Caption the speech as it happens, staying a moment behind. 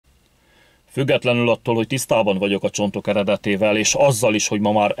Függetlenül attól, hogy tisztában vagyok a csontok eredetével, és azzal is, hogy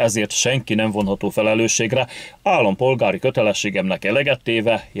ma már ezért senki nem vonható felelősségre, állampolgári kötelességemnek eleget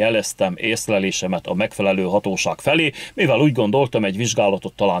téve jeleztem észlelésemet a megfelelő hatóság felé, mivel úgy gondoltam, egy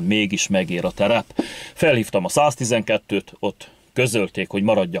vizsgálatot talán mégis megér a terep. Felhívtam a 112-t, ott közölték, hogy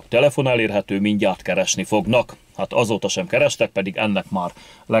maradjak telefonelérhető, mindjárt keresni fognak. Hát azóta sem kerestek, pedig ennek már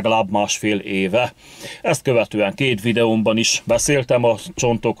legalább másfél éve. Ezt követően 2 videómban is beszéltem a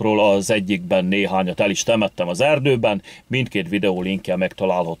csontokról, az egyikben néhányat el is temettem az erdőben, mindkét videó linkje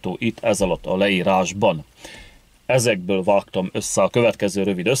megtalálható itt ez alatt a leírásban. Ezekből vágtam össze a következő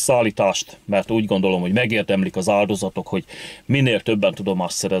rövid összeállítást, mert úgy gondolom, hogy megérdemlik az áldozatok, hogy minél többen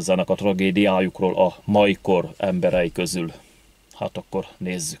tudomást szerezzenek a tragédiájukról a mai kor emberei közül. Hát akkor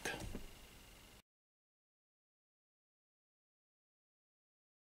nézzük.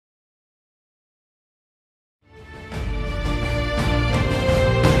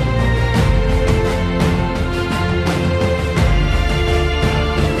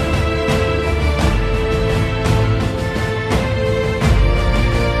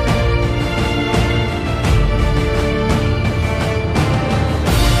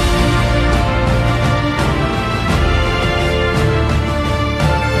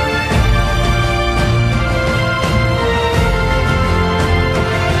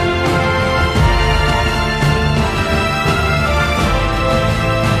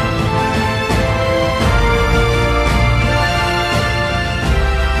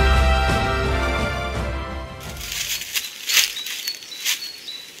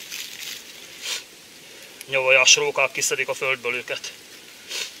 Nyavajás rókák kiszedik a földből őket.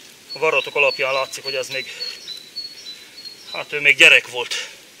 A varratok alapján látszik, hogy ez még... Hát ő még gyerek volt.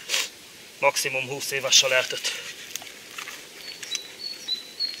 Maximum 20 évesen lehetett.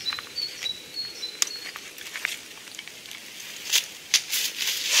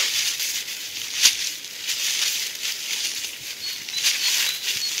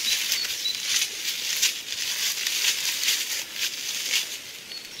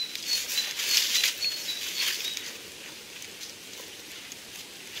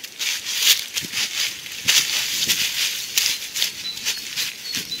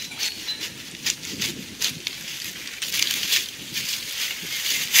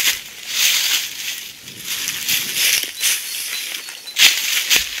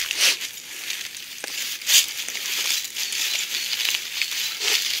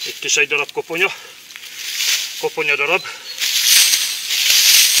 Itt is egy darab koponya darab,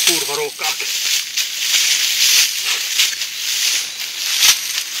 kurva rókák.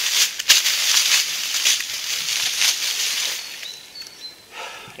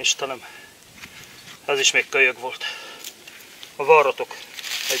 Istenem, ez is még kölyök volt. A varratok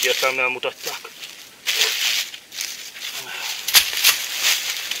egyértelműen mutatják.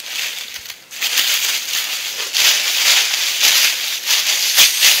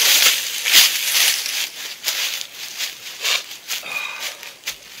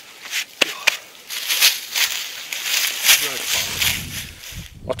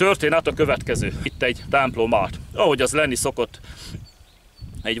 A történet a következő. Itt egy templom állt. Ahogy az lenni szokott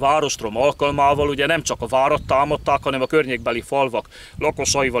egy várostrom alkalmával, ugye nem csak a várat támadták, hanem a környékbeli falvak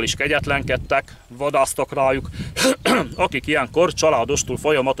lakosaival is kegyetlenkedtek, vadásztak rájuk, akik ilyenkor családostul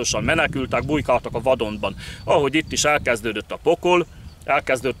folyamatosan menekültek, bujkáltak a vadonban. Ahogy itt is elkezdődött a pokol,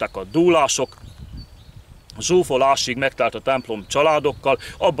 elkezdődtek a dúlások, zsúfolásig megtelt a templom családokkal,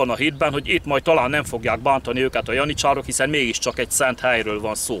 abban a hitben, hogy itt majd talán nem fogják bántani őket a janicsárok, hiszen mégiscsak egy szent helyről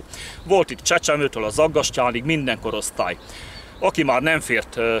van szó. Volt itt csecsemőtől a zaggastyánig minden korosztály. Aki már nem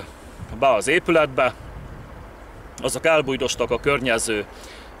fért be az épületbe, azok elbújdostak a környező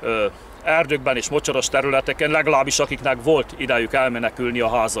erdőkben és mocsaras területeken, legalábbis akiknek volt idejük elmenekülni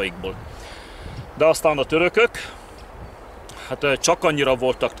a házaikból. De aztán a törökök hát csak annyira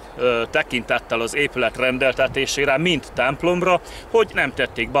voltak tekintettel az épület rendeltetésére, mint templomra, hogy nem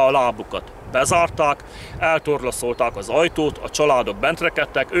tették be a lábukat. Bezárták, eltorlaszolták az ajtót, a családok bent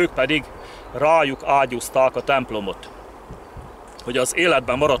rekedtek, ők pedig rájuk ágyúzták a templomot. Hogy az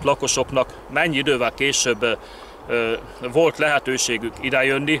életben maradt lakosoknak mennyi idővel később volt lehetőségük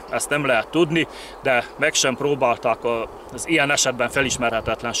idejönni, ezt nem lehet tudni, de meg sem próbálták az ilyen esetben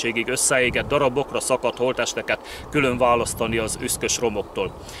felismerhetetlenségig összeégett darabokra szakadt holttesteket külön választani az üszkös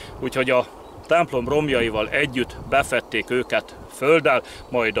romoktól. Úgyhogy a templom romjaival együtt befedték őket földdel,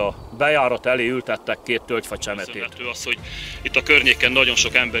 majd a bejárat elé ültettek 2 tölgyfacsemetét. Az, hogy itt a környéken nagyon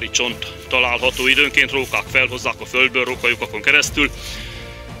sok emberi csont található, időnként rókák felhozzák a földből rókajukakon keresztül,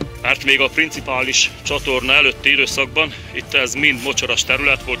 mert még a principális csatorna előtti időszakban itt ez mind mocsaras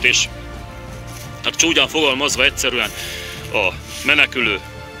terület volt, és hát csúgyán fogalmazva egyszerűen a menekülő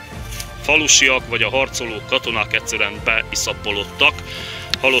falusiak vagy a harcoló katonák egyszerűen beiszappolódtak.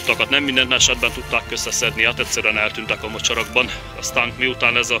 Halottakat nem minden esetben tudták összeszedni, hát egyszerűen eltűntek a mocsarakban. Aztán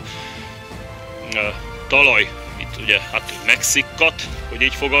miután ez a talaj itt ugye hát megszikkadt, hogy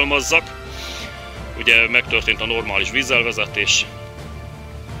így fogalmazzak, ugye megtörtént a normális vízelvezetés,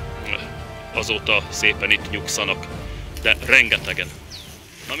 azóta szépen itt nyugszanak, de rengetegen.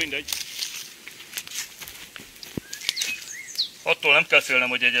 Na mindegy. Attól nem kell félnem,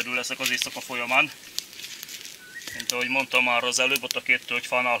 hogy egyedül leszek az éjszaka folyamán. Mint ahogy mondtam már az előbb, ott a két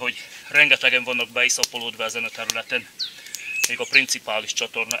tölgyfánál, hogy rengetegen vannak beiszappolódva ezen a területen, még a principális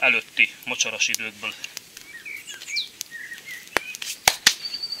csatorna előtti mocsaras időkből.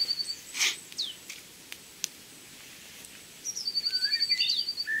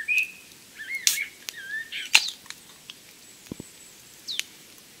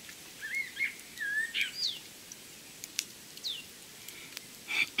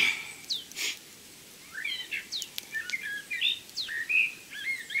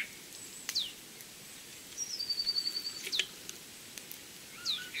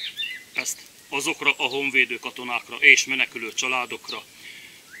 Ezt azokra a honvédő katonákra és menekülő családokra,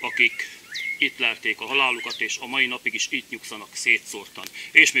 akik itt lelték a halálukat, és a mai napig is itt nyugszanak szétszórtan.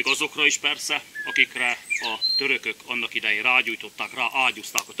 És még azokra is persze, akikre a törökök annak idején rágyújtották,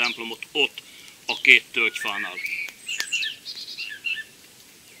 ráágyúzták a templomot ott a két tölgyfánál.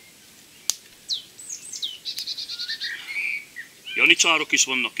 Janicsárok is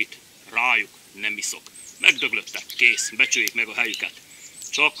vannak itt, rájuk nem iszok. Megdöglöttek, kész, becsüljék meg a helyüket.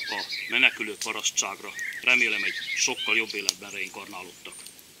 Csak a menekülő parasztságra remélem egy sokkal jobb életben reinkarnálódtak.